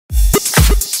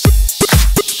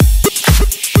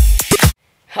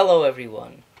Hello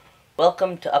everyone,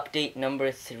 welcome to update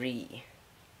number 3.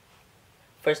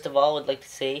 First of all, I would like to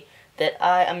say that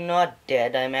I am not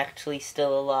dead. I'm actually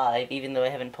still alive, even though I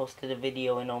haven't posted a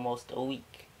video in almost a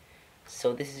week.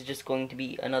 So this is just going to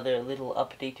be another little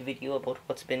update video about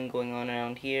what's been going on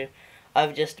around here.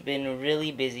 I've just been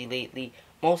really busy lately,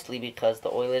 mostly because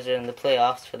the Oilers are in the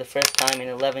playoffs for the first time in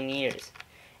 11 years.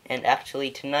 And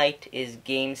actually tonight is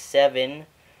Game 7,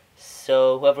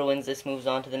 so whoever wins this moves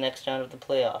on to the next round of the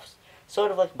playoffs.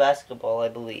 Sort of like basketball, I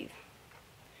believe.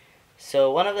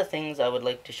 So one of the things I would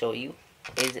like to show you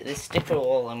is this sticker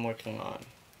wall I'm working on.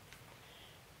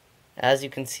 As you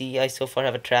can see, I so far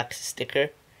have a Trax sticker,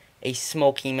 a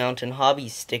Smoky Mountain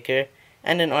Hobbies sticker,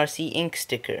 and an RC Ink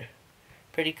sticker.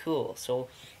 Pretty cool. So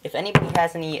if anybody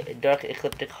has any Dark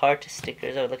Ecliptic Heart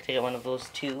stickers, I would like to get one of those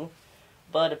too.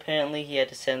 But apparently he had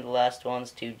to send the last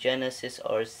ones to Genesis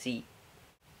RC.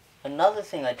 Another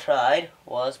thing I tried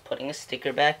was putting a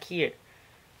sticker back here.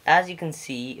 As you can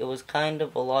see, it was kind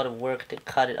of a lot of work to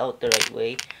cut it out the right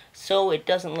way, so it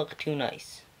doesn't look too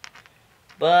nice.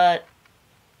 But,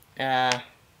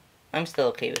 I'm still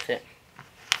okay with it.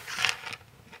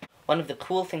 One of the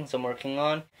cool things I'm working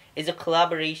on is a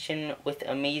collaboration with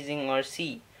Amazing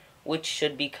RC, which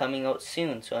should be coming out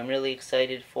soon, so I'm really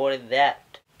excited for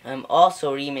that. I'm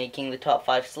also remaking the top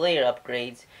 5 Slayer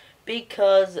upgrades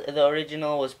because the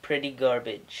original was pretty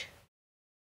garbage.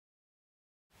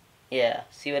 Yeah,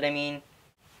 see what I mean?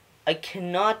 I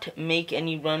cannot make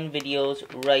any run videos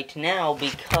right now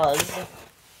because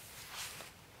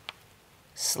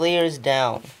Slayer's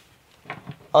down.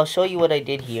 I'll show you what I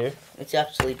did here. It's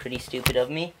actually pretty stupid of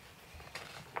me.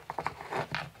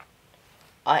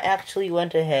 I actually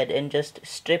went ahead and just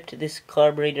stripped this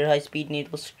carburetor high-speed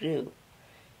needle screw,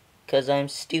 because I'm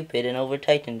stupid and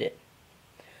over-tightened it.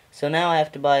 So now I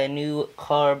have to buy a new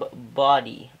carb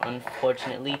body,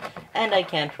 unfortunately, and I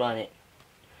can't run it.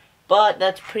 But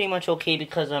that's pretty much okay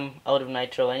because I'm out of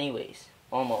nitro anyways,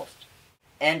 almost.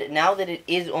 And now that it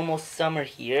is almost summer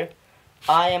here,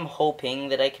 I am hoping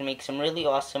that I can make some really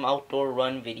awesome outdoor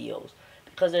run videos,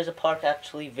 because there's a park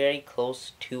actually very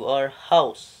close to our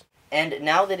house. And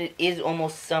now that it is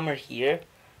almost summer here,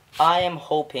 I am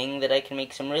hoping that I can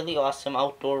make some really awesome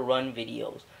outdoor run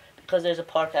videos, because there's a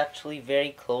park actually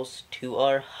very close to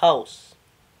our house.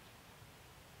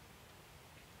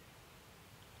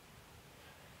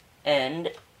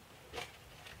 And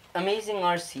Amazing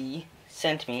RC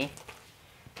sent me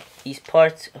these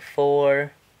parts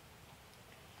for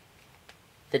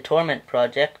the Torment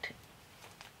project,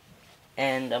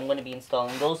 and I'm going to be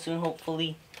installing those soon,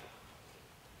 hopefully.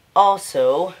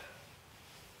 Also,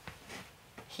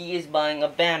 he is buying a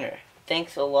banner.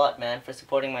 Thanks a lot, man, for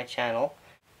supporting my channel.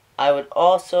 I would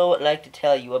also like to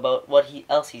tell you about what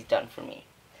else he's done for me.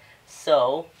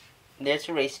 So, there's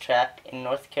a racetrack in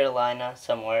North Carolina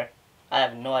somewhere. I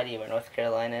have no idea where North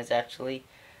Carolina is actually.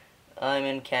 I'm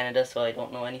in Canada, so I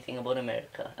don't know anything about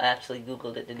America. I actually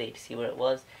googled it today to see where it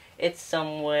was. It's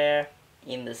somewhere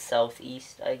in the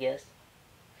southeast, I guess.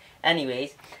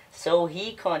 Anyways, so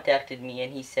he contacted me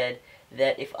and he said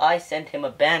that if I sent him a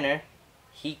banner,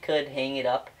 he could hang it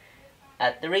up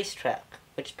at the racetrack,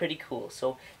 which is pretty cool.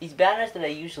 So these banners that I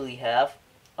usually have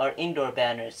are indoor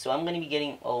banners, so I'm going to be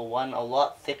getting one a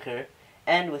lot thicker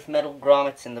and with metal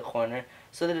grommets in the corner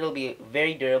so that it'll be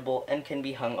very durable and can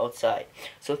be hung outside.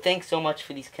 So thanks so much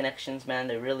for these connections, man.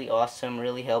 They're really awesome,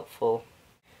 really helpful.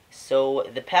 So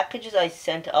the packages I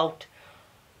sent out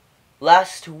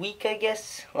last week, I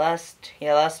guess,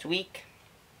 last week,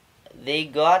 they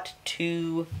got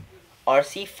to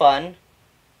RC Fun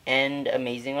and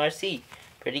Amazing RC.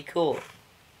 Pretty cool.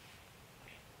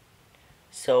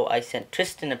 So I sent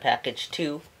Tristan a package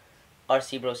too,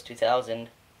 RC Bros 2000,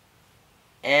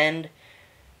 and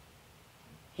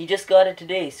he just got it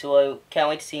today, so I can't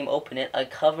wait to see him open it. I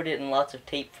covered it in lots of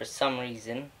tape for some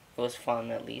reason. It was fun,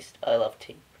 at least. I love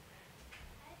tape.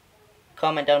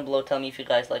 Comment down below, tell me if you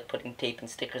guys like putting tape and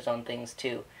stickers on things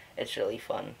too. It's really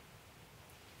fun.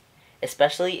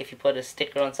 Especially if you put a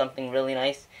sticker on something really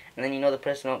nice, and then you know the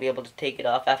person won't be able to take it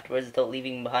off afterwards without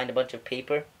leaving behind a bunch of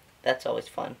paper. That's always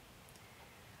fun.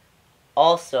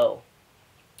 Also,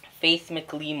 Faith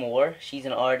McLemore, she's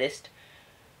an artist.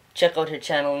 Check out her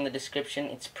channel in the description.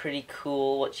 It's pretty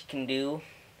cool what she can do.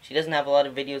 She doesn't have a lot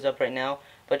of videos up right now,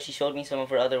 but she showed me some of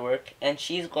her other work, and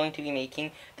she's going to be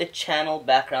making the channel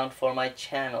background for my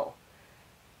channel.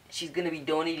 She's going to be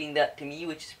donating that to me,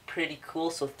 which is pretty cool,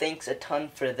 so thanks a ton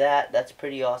for that. That's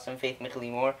pretty awesome, Faith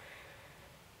McLemore.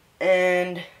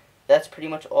 And that's pretty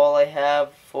much all I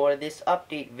have for this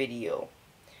update video.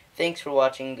 Thanks for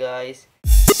watching, guys.